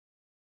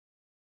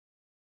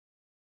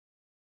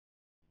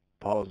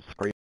Pause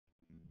screen.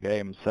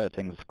 Game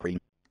settings screen.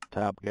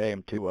 Tab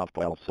game 2 of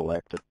 12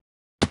 selected.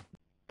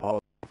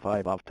 Pause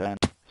 5 of 10,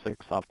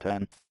 6 of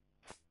 10,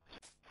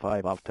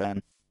 5 of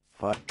 10,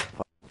 5,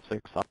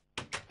 6 of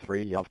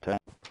 3 of 10,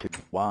 2,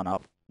 1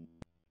 of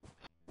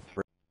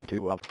 3,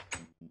 2 of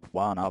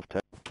 1 of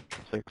 10,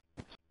 6,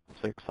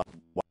 6 of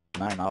 1,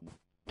 9 of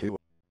 2.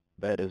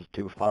 Bed is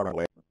too far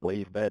away.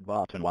 Leave bed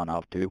button 1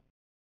 of 2.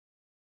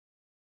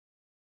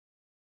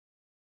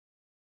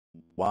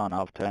 1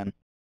 of 10.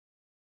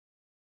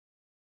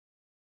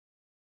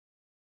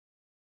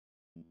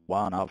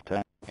 1 of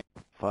 10,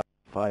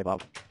 5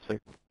 of 6,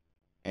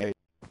 8,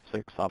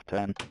 6 of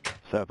 10,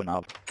 7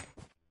 of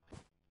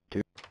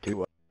 2,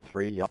 2 of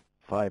 3 of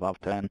 5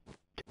 of 10,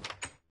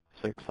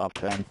 6 of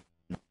 10,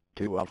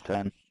 2 of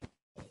 10,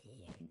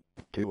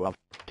 2 of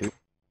 2,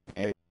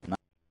 8, 9,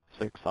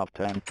 6 of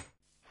 10,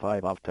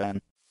 5 of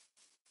 10,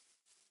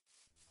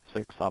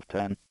 6 of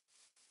 10,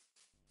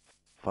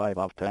 5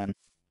 of 10,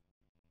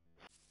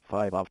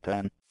 5 of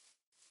 10,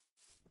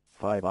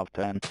 5 of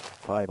 10,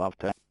 5 of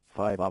 10,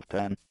 5 of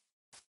 10,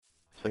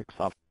 6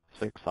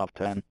 of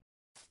 10,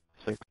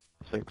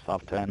 6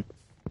 of 10,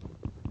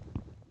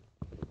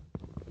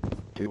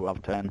 2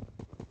 of 10,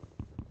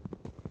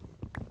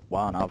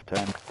 1 of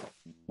 10,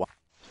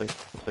 6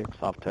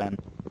 of 10,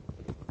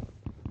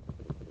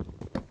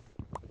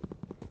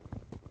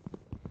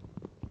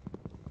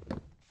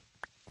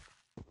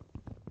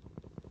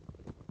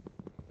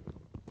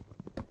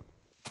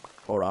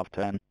 4 of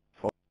 10,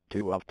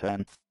 2 of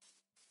 10,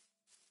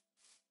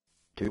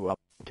 2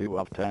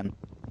 of 10,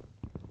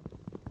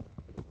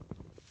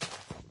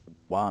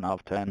 1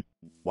 of 10,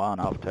 1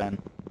 of 10,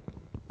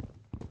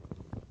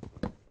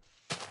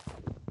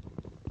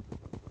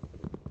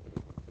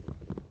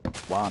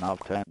 1 of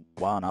 10,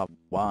 1 of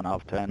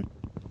 10,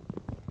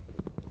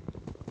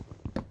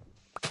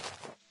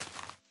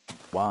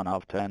 1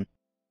 of 10,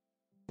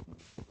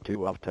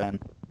 2 of 10,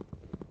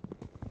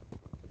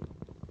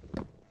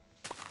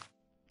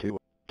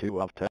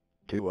 2 of 10,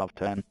 2 of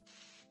 10,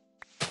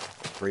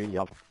 3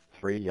 of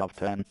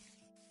 10,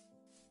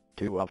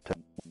 2 of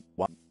 10,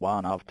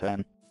 1 of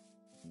 10,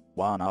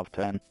 1 of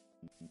 10,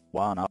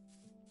 1 of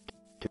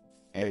 2,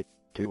 8,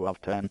 2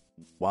 of 10,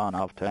 1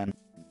 of 10,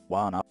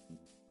 1 of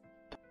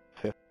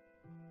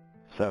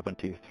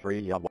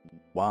 73 of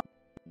 1,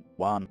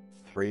 1,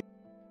 3,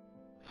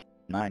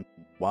 9,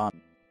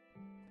 1,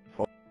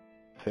 4,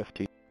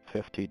 50,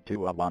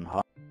 52 of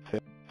 100,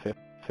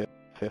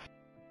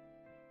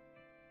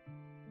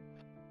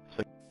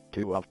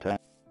 2 of 10,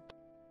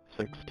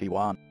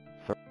 61,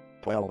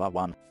 12 of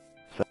 1,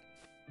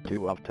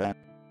 2 of 10,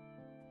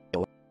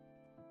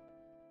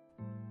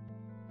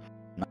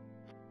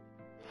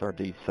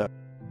 37,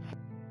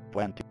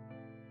 20,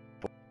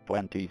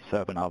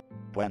 27 of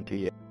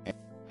 28,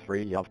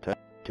 3 of 10,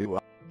 2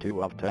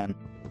 of 10,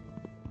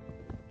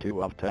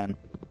 2 of 10,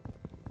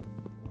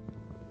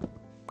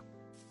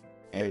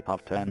 8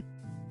 of 10,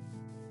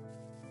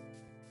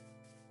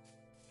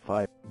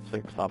 5,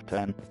 6 of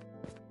 10,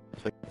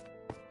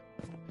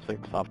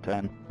 6 of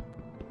 10,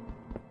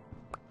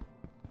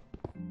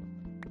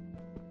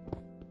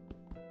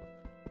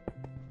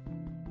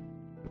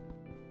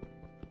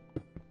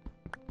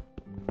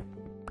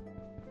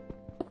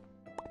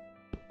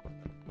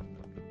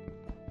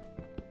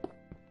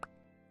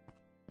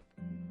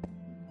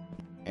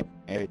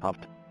 8 of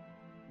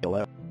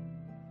 11,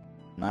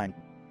 9,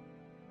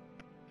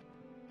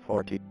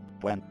 40,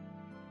 20,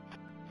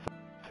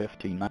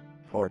 59,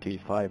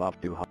 45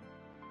 of 200,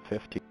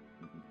 50,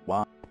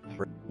 1,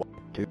 3,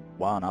 2,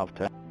 1 of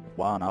 10,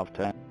 1 of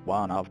 10,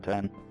 1 of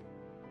 10,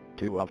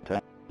 2 of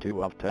 10,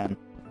 2 of 10,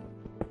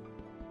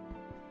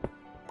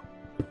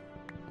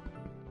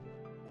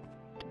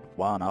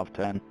 1 of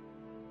 10,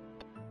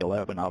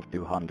 11 of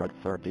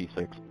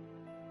 236,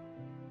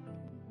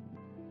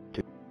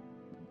 2,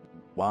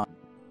 1,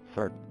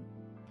 3,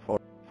 4,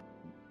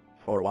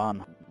 4,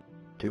 1,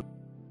 2,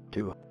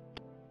 2,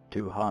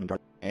 200,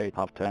 8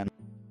 of 10,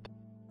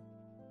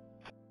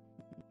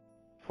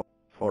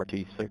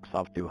 46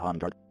 of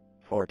 200,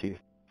 40,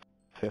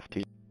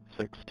 50,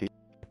 60,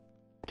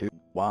 2,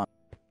 1,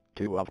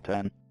 2 of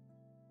 10,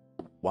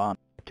 1,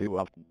 2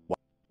 of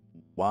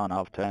 1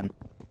 of 10,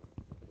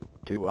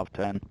 2 of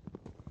 10,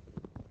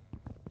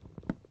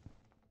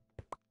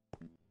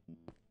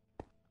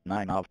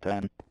 9 of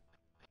 10,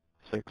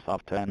 6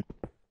 of 10,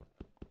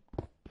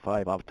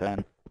 5 of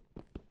 10,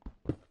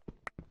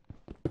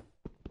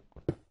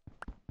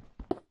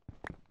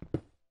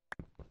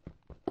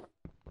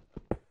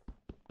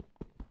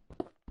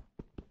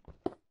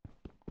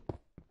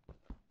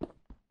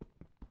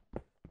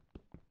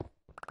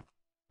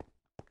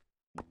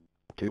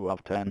 2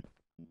 of 10,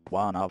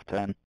 1 of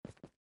 10,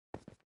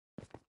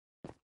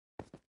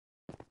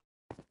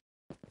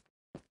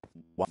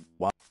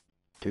 1,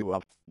 2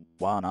 of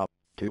 1 of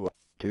 2 of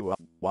 2 of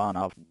 1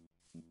 of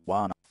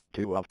 1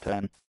 2 of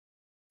 10,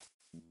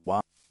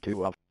 1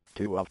 2 of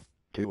 2 of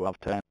 2 of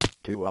 10,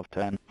 2 of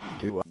 10,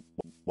 2 of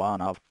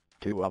 1 of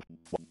 2 of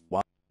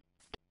 1,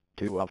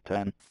 2 of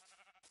 10,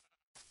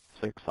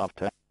 6 of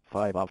 10,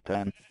 5 of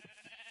 10,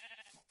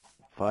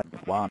 5,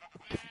 1,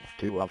 2,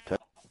 2 of 10,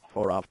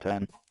 4 of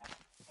 10,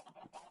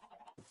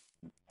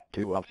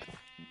 2 of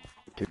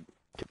 2,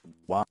 2,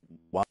 1,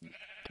 1,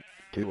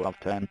 2 of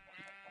 10,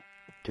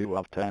 2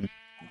 of 10,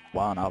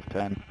 1 of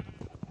 10,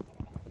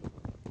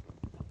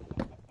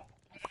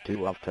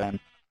 2 of 10,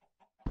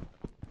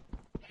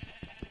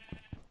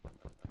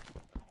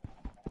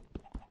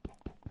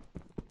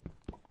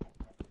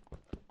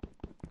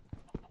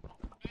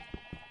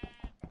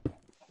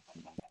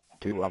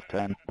 2 of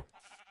 10,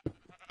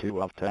 2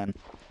 of 10,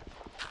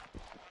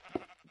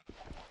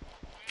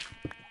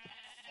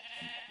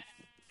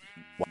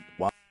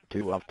 1,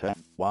 2 of 10,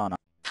 1,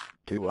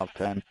 2 of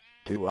 10,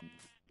 2 of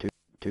 2,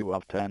 2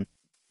 of 10,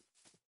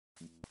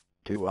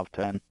 2 of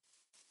 10,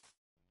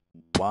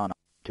 1,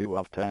 2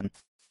 of 10,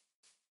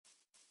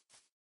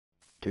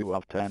 2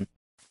 of 10,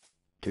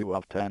 2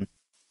 of 10,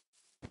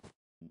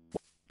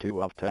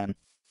 2 of 10,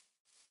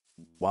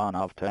 1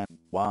 of 10,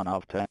 1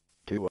 of 10,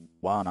 2,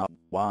 1 of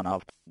 1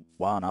 of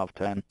 1 of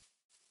 10,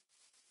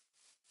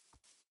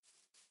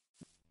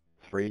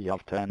 3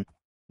 of 10,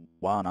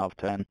 1 of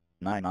 10,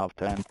 9 of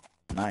 10,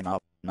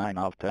 9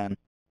 of 10,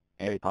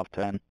 8 of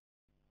 10,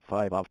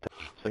 5 of 10,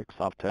 6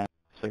 of 10,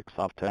 6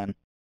 of 10,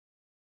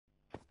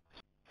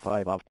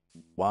 5 of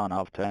 1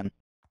 of 10,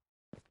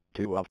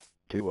 2 of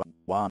 2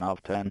 1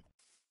 of 10,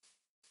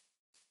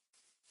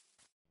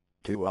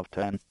 2 of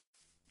 10,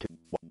 2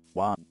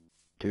 1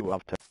 2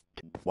 of 10,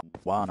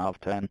 1 of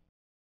 10,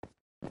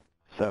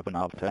 7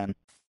 of 10,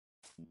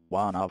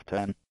 1 of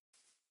 10,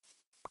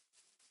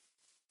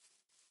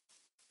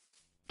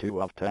 2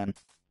 of 10,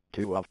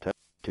 2 of 10,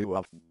 2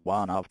 of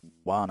 1 of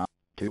 1 of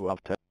 2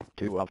 of 10,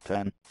 2 of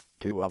 10,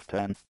 2 of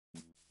 10,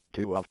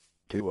 2 of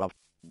 2 of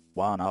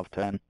 1 of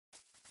 10,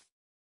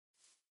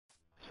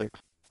 6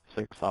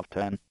 6 of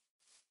 10,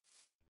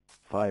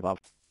 5 of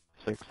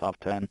 6 of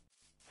 10,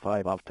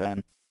 5 of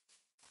 10,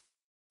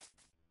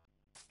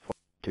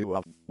 2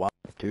 of 1,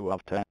 2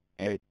 of 10,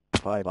 8,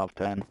 5 of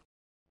 10,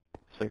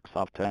 6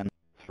 of 10,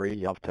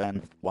 3 of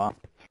 10, 1,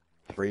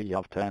 3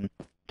 of 10,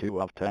 2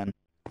 of 10,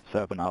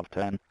 7 of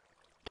 10,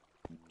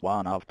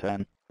 1 of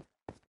 10,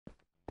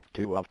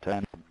 2 of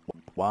 10,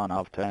 1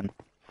 of 10,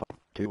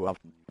 2 of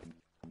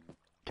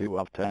 2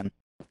 of 10,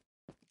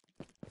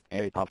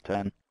 8 of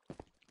 10,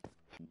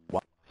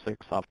 1,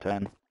 6 of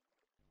 10,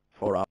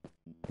 4 of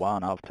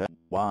 1 of 10,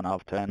 1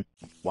 of 10,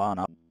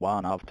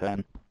 1 of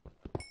 10,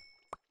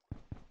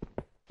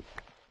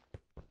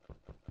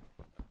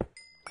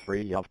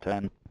 3 of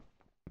 10,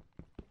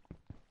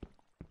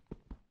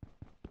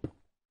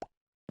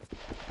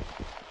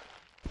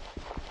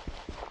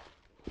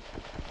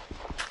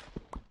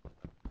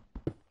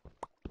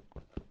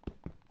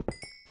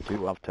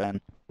 2 of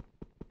 10,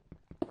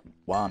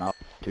 1 of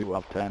 2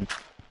 of 10,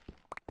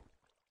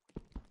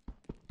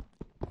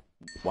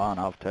 1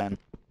 of 10,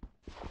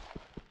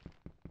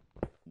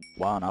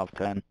 1 of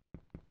 10,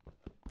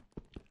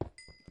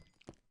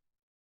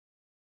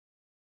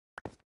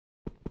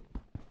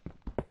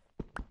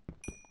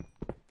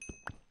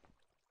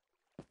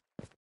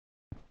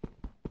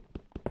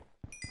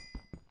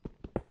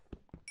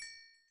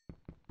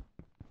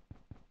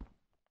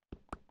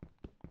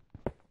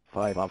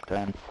 5 of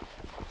 10,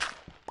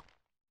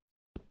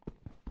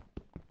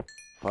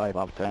 5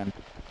 of 10,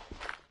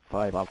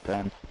 5 of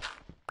 10,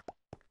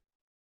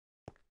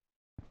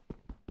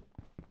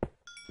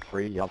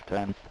 3 of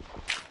 10,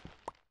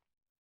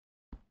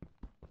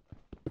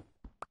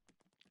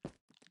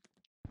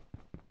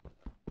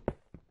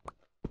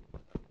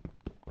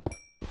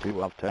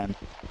 2 of 10,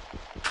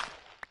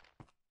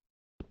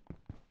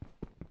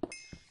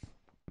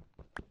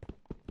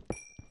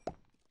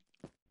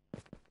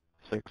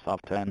 6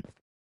 of 10,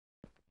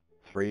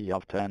 3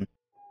 of 10,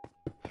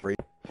 3,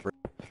 3,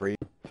 3,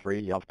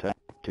 3 of 10,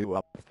 2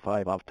 of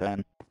 5 of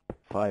 10,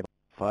 5,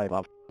 5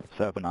 of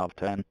 7 of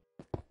 10,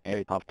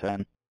 8 of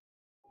 10,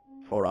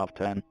 4 of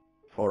 10,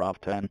 4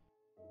 of 10,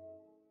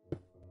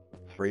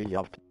 3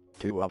 of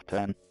 2 of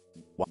 10,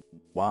 1,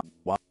 1,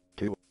 1,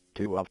 2,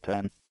 2 of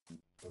 10,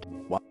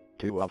 1,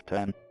 2 of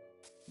 10,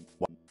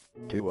 1,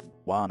 2,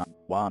 1,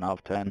 1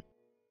 of 10,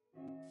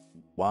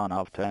 1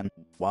 of 10,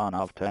 1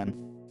 of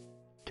 10,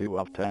 2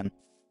 of 10,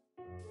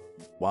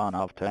 1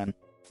 of 10,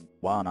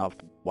 1 of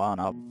 1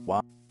 of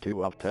 1,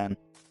 2 of 10,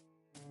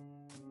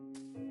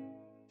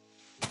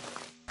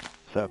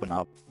 7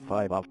 of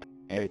 5 of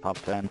 8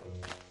 of 10,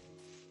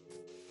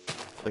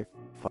 6,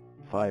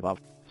 5 of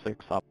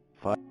 6 of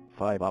 5,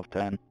 5 of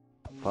 10,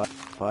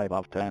 5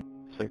 of 10,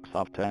 6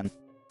 of 10,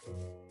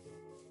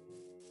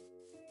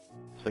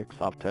 6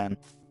 of 10,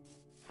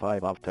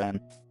 5 of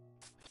 10,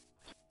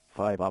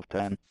 5 of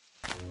 10,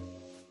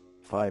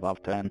 5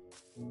 of 10,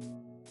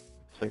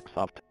 6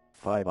 of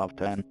 5 of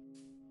 10,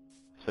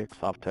 6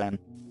 of 10,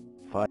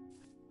 5,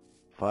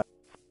 5,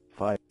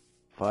 5,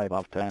 5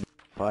 of 10,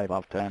 5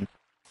 of 10,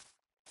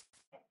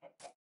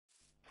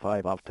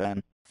 5 of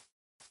 10,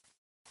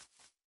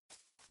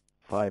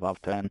 5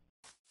 of 10,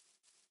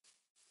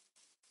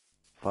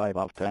 5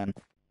 of 10,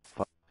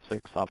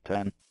 6 of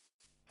 10,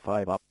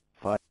 5 of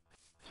 5,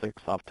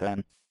 6 of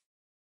 10,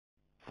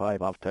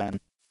 5 of 10,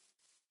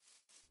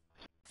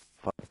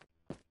 5,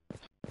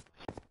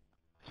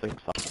 6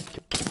 of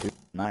 2,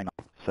 9,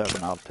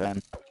 7 of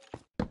 10,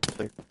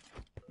 6,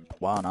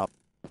 1 of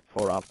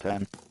 4 of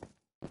 10,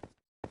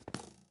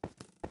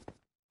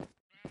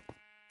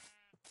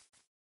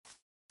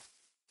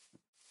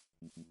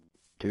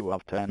 2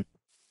 of 10,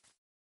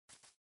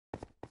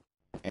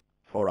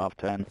 4 of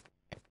 10,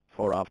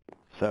 4 of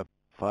 7,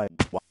 5,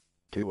 1,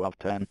 2 of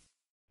 10,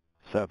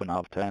 7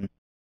 of 10,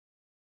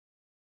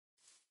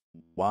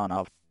 1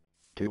 of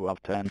 2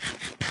 of 10,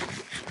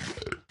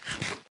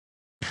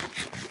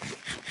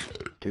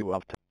 2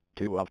 of 10,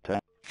 2 of 10,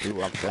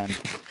 2 of 10,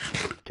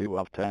 2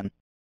 of 10,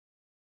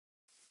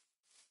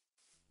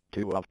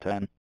 2 of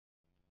 10,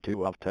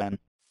 2 of 10,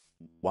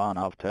 1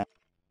 of 10,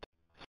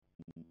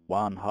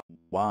 1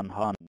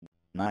 100,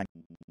 9,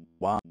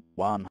 1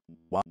 1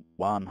 1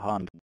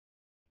 100,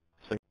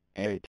 6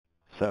 8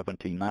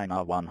 79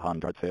 of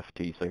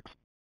 156,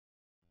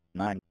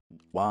 9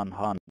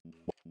 100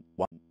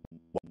 1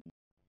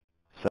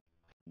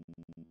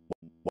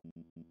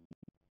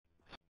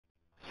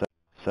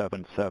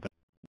 7 7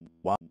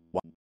 1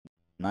 1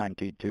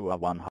 92 of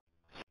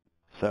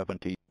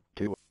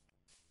 172,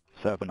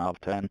 7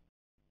 of 10,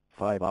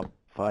 5 of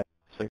 5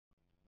 6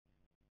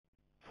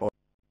 4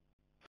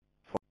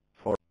 4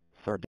 4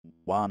 30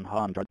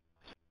 100,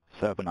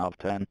 7 of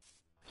 10,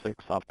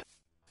 6 of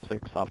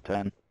 6 of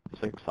 10,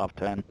 6 of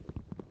 10,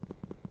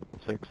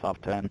 6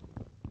 of 10,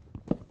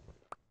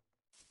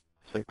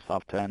 6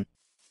 of 10,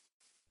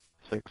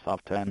 6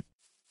 of 10,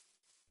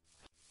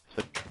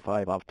 6,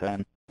 5 of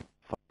 10,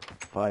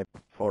 5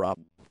 4 of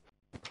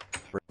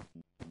 3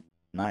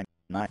 9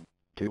 9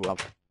 2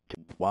 of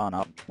 2 1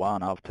 of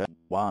 1 of 10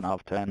 1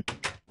 of 10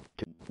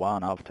 2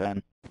 1 of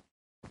 10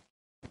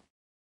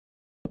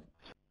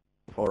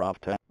 4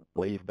 of 10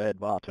 leave bed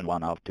button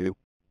 1 of 2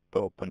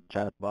 open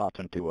chat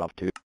button 2 of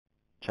 2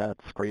 chat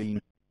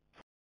screen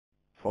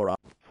 4 of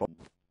 4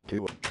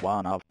 2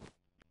 1 of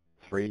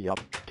 3 of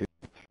 2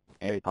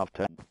 8 of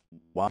 10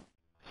 1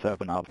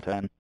 7 of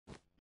 10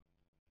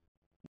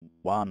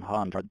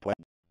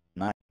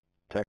 129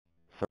 tech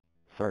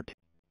 30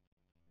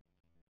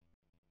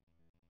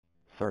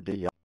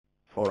 30 of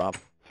 4 of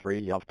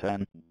 3 of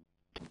 10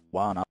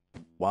 1 of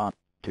 1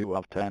 2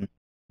 of 10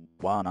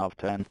 1 of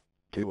 10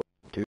 2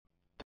 2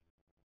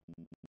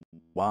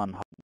 1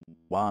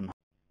 1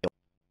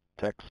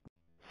 text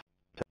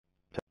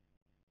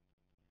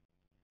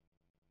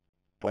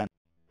 20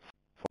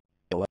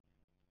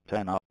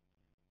 10 of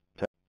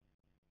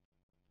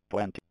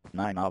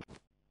 29 of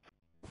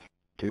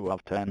 2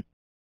 of 10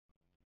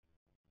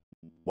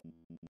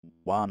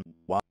 1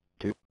 1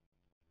 2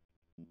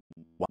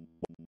 1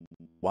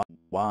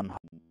 1 1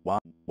 1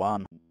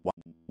 1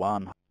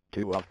 1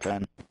 2 of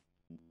 10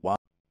 1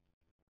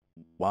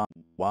 1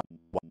 1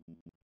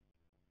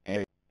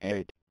 8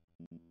 8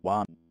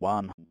 1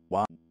 1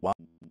 1 1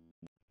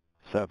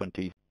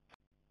 70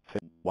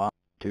 1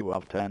 2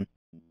 of 10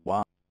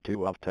 1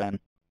 2 of 10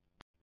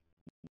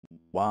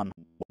 1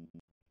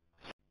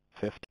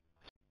 50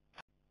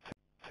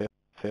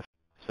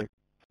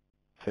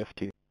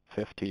 50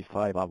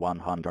 55 of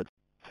 100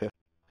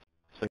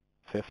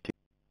 50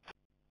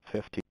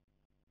 50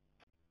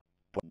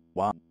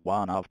 1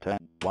 1 of 10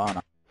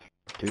 1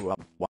 2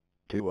 of 1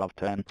 2 of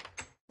 10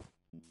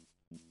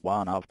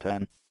 1 of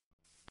 10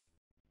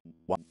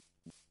 1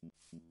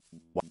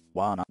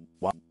 1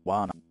 1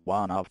 1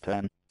 1 of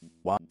 10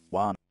 1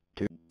 1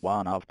 2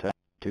 1 of 10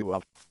 2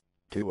 of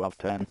 2 of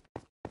 10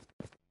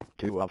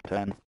 2 of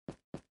 10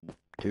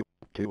 2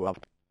 2 of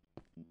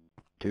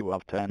 2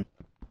 of 10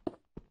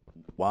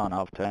 1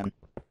 of 10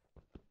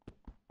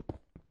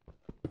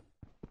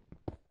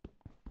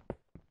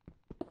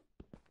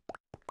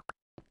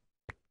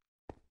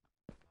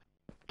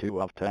 2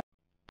 of 10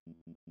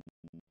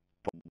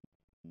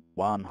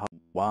 1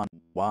 1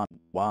 1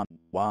 1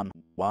 1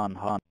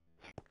 1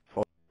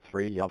 4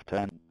 3 of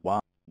 10 1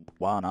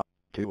 1 of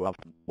 2 of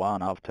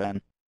 1 of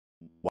 10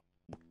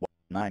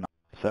 9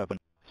 7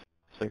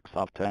 6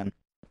 of 10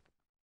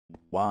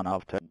 1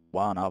 of 10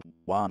 1 of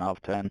 1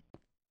 of 10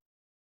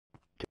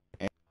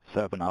 2,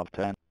 7 of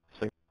 10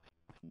 6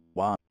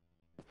 1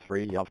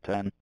 3 of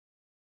 10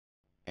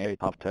 8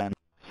 of 10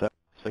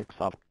 6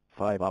 of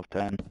 5 of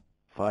 10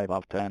 5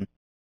 of 10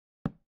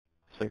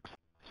 6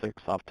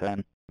 6 of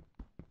 10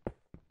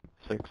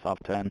 6 of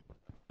 10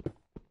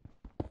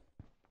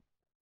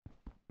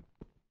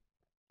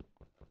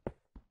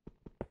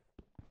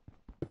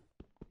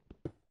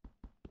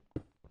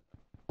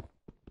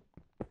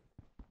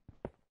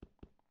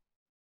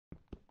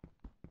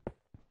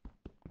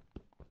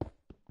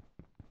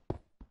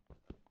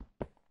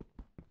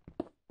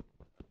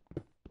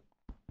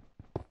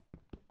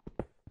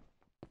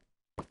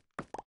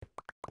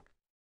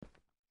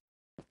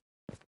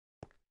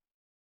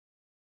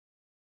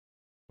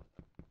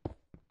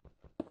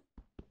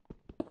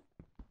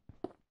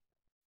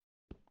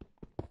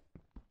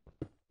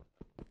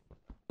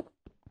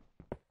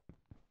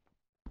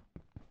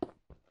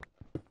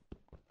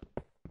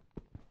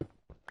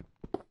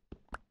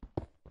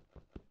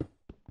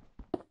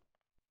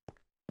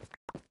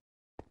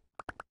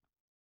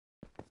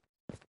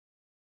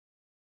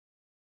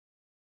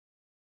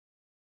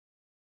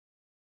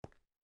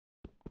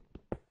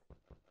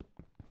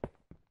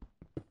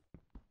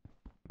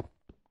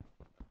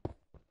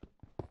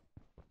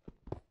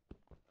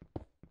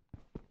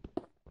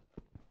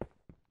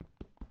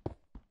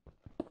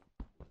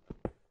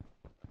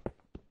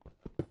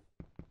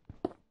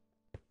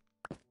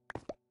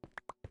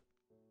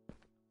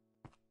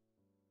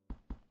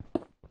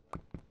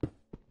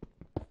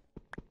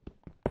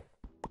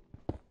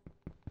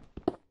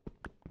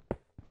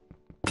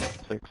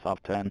 6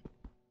 of 10,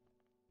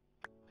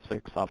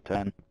 6 of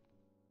 10,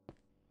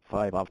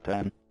 5 of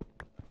 10,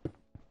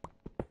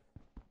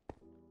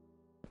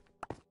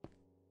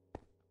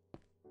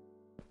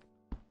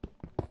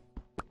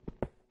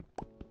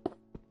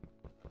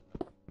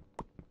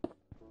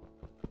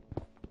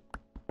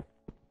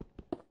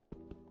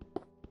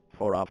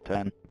 4 of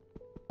 10,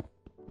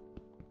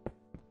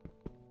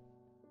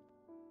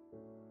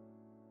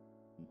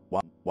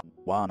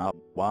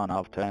 1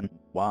 of 10,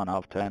 1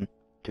 of 10,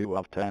 2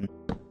 of 10,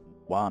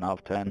 1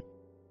 of 10,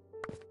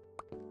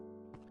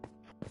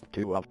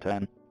 2 of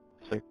 10,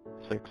 6,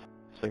 6,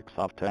 6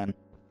 of 10,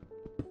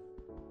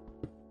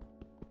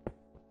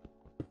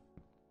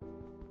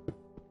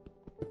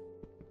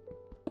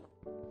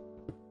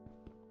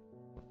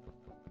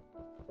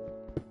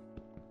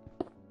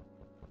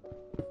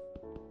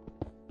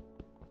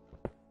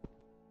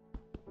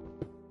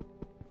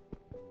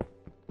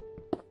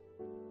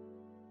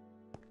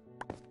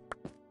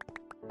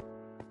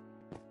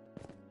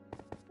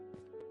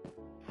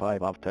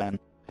 5 of 10,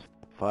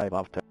 5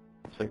 of 10,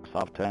 6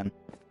 of 10,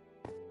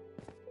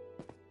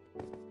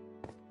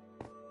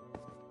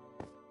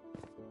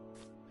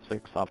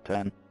 6 of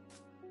 10,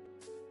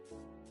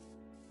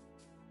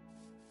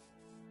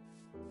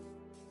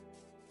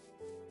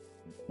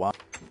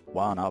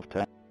 1 of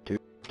 10,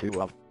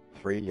 2 of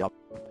 3 of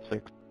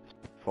 6,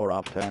 4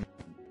 of 10,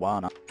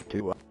 1 of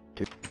 2 of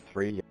 2,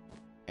 3,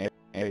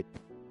 8,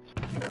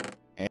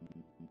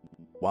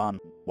 1,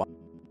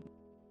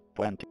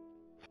 20,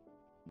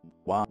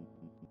 1,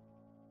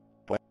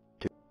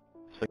 2,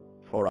 6,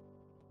 4,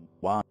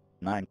 1,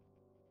 9,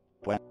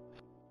 20,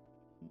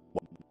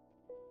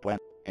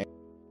 8,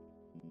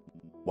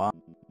 1,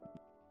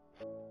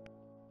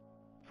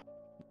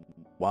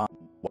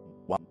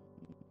 1,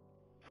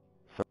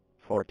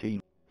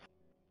 14,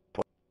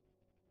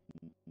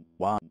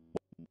 1,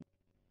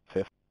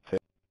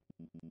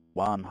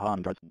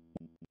 100,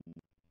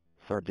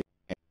 30,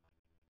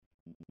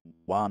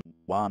 1,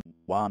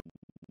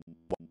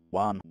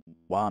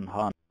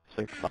 100,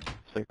 6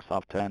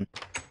 of 10,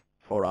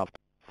 4 of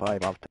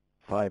 5 of 10,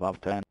 5 of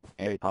 10,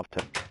 8 of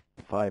 10,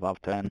 5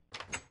 of 10,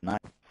 9,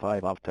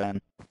 5 of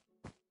 10,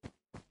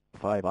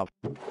 5 of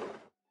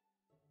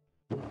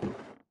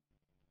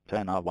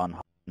 10 of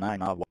 1,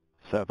 9 of 1,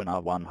 7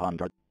 of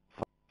 100,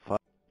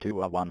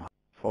 2 of 1,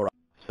 4 of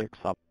 6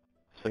 of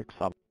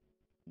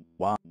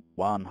 1,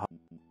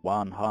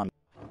 100,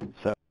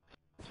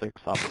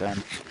 6 of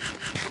 10,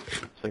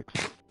 6,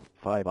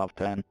 5 of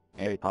 10,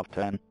 8 of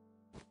 10,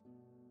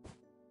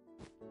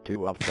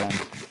 2 of 10,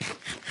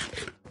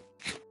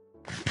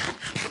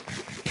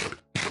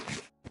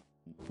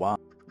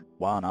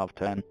 1 of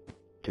 10,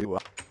 2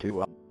 of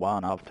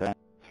 1 of 10,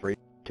 3,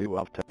 2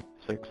 of 10,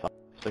 6 of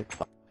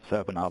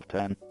 7 of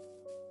 10,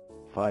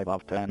 5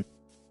 of 10,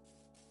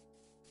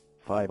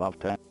 5 of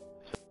 10,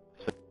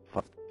 6,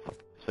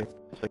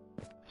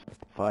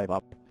 5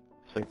 of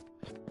 6,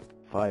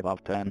 5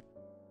 of 10,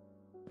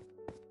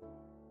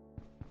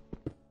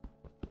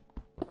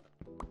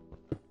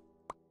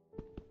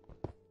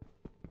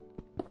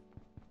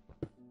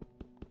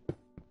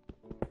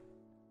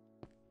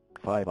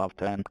 5 of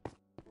 10,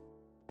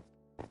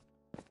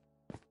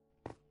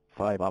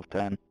 5 of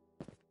 10,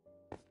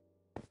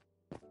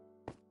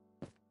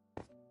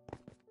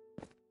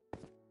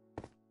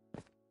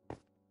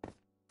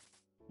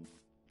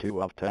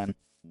 2 of 10,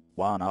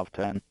 1 of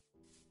 10,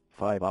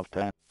 5 of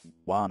 10,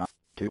 1 of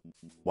 2,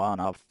 1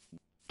 of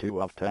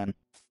 2 of 10,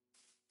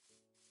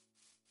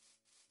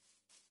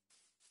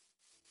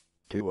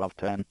 2 of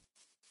 10,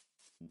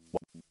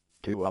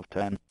 2 of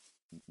 10,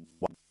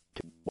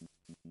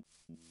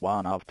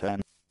 1 of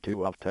 10,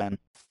 2 of 10,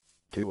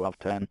 2 of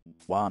 10,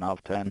 1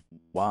 of 10,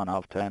 1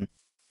 of 10,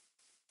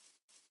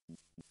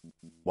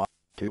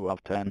 2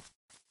 of 10,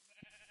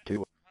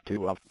 2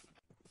 of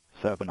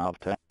 7 of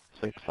 10,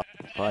 6 of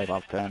 5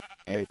 of 10,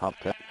 8 of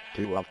 10,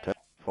 2 of 10,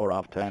 4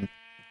 of 10,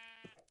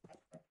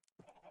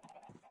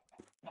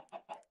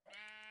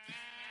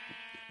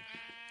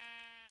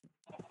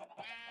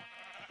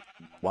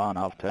 1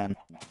 of 10,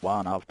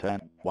 1 of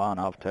 10, 1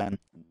 of 10,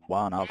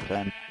 1 of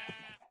 10,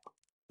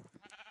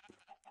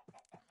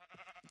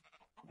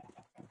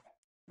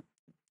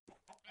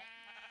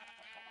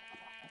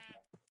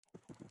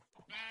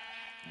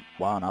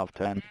 1 of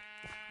 10,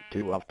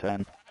 2 of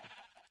 10,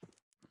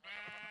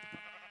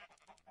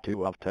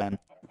 2 of 10,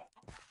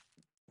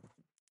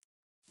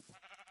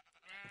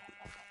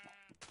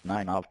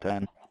 9 of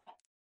 10,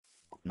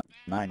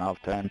 9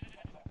 of 10,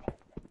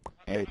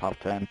 8 of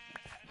 10,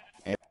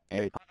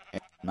 8,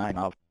 9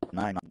 of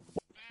 9,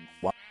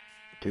 1,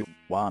 2,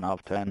 1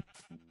 of 10,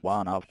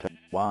 1 of 10,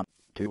 1,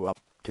 2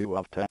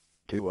 of 10,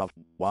 2 of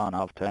 1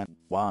 of 10,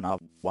 1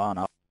 of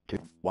 2,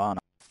 1,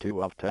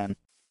 2 of 10,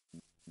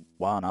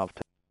 1 of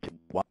 10,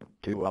 1,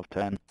 2 of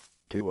 10,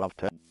 2 of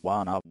 10,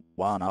 1 of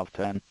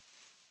 10,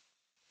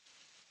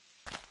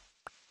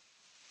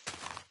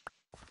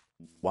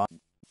 1,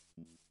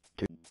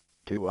 2,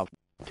 2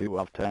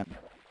 of 10,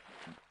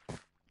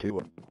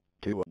 2,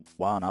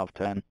 1 of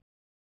 10,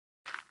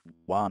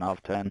 1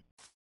 of 10,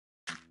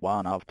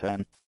 1 of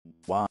 10,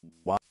 1,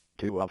 1,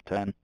 2 of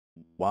 10,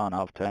 1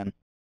 of 10,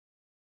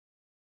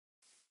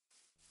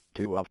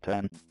 2 of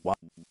 10, 1,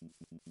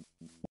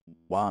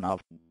 1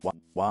 of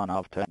 1, 1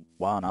 of 10,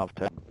 1 of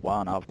 10,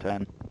 1 of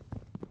 10,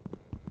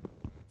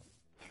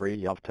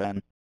 3 of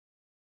 10,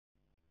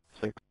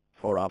 6,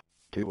 4 of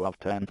 2 of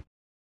 10,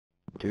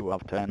 2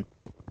 of 10,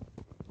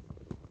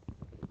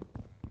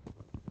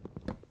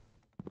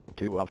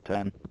 2 of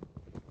 10,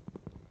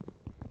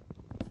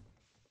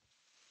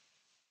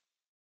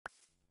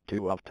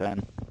 2 of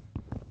 10,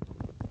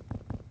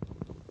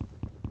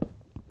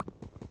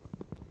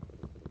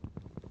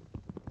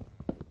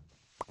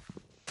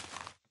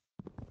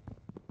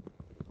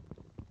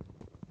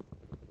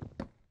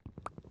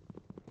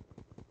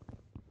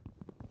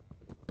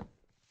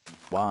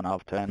 1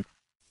 of 10,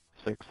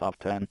 6 of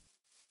 10,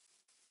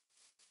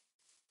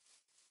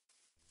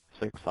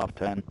 6 of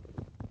 10,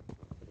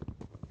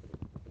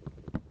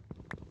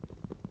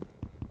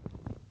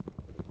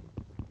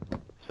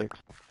 6,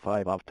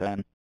 5 of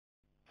 10,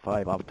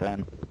 5 of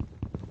 10,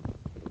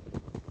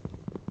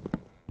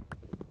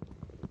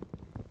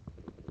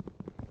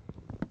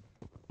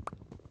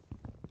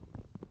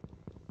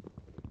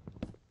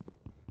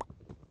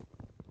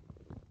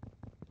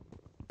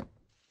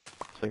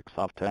 6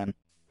 of 10,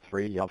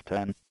 3 of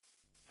 10,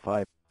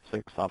 5,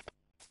 6 of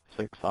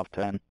 6 of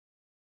 10,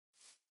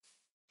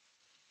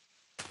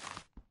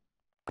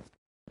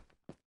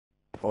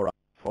 4,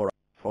 4,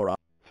 4,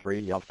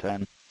 3 of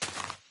 10,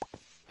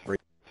 3,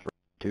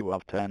 2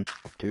 of 10,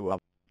 2 of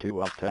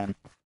 2 of 10,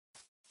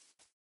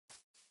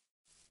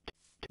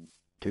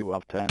 2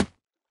 of 10,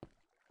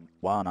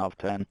 1 of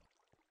 10,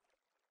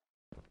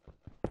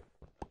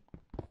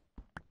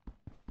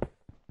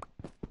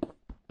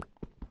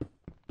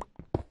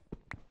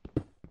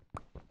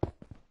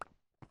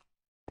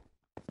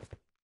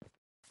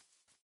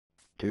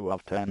 2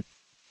 of 10,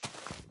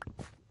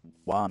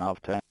 1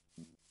 of 10,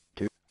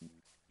 2,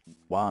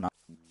 1 of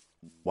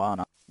 1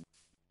 of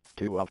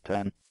 2 of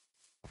 10,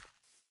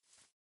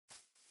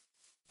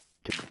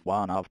 2,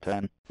 1 of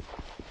 10,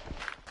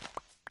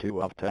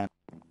 2 of 10,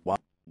 1,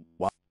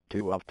 1,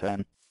 2 of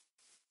 10,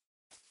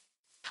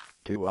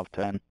 2 of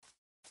 10,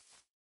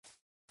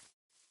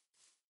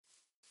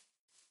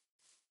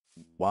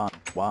 1,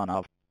 1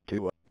 of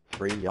 2 of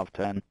 3 of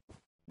 10,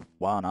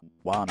 1 of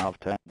 1 of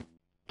 10,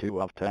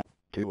 2 of 10,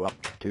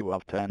 2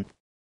 of 10,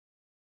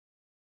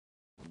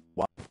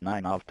 1,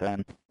 9 of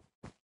 10,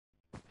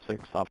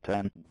 6 of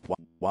 10,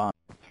 1,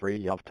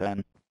 3 of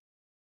 10,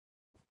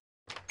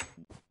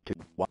 2,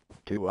 1,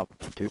 2 of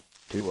 2,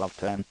 2 of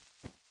 10,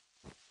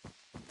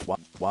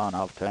 1, 1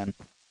 of 10,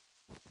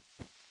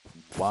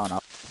 1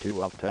 of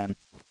 2 of 10,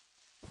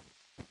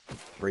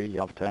 3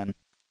 of 10,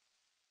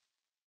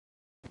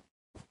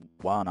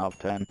 1 of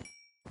 10,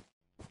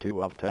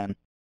 2 of 10,